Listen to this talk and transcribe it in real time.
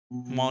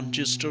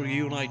Manchester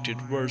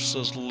United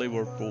versus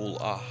Liverpool,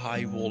 a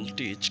high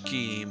voltage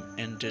game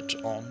ended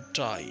on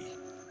tie.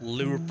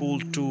 Liverpool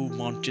 2,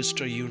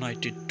 Manchester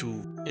United 2.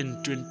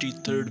 In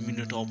 23rd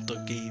minute of the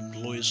game,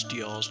 Luis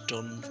Diaz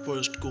done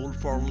first goal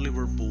for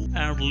Liverpool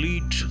and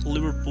lead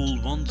Liverpool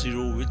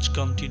 1-0, which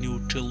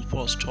continued till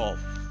first half.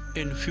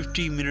 In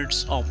 50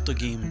 minutes of the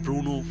game,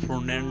 Bruno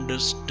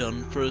Fernandes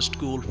done first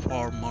goal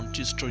for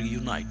Manchester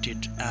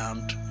United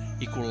and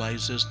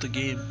equalizes the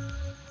game.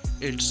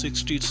 In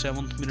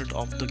 67th minute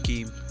of the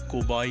game,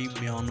 Kobai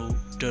Manu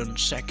done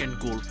second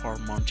goal for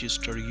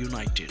Manchester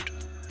United.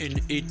 In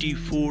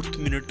 84th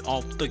minute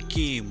of the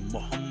game,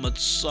 Mohamed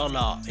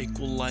Salah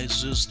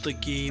equalizes the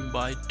game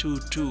by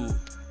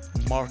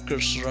 2-2.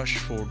 Marcus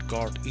Rashford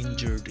got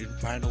injured in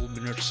final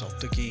minutes of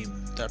the game.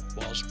 That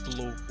was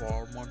blow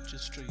for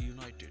Manchester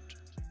United.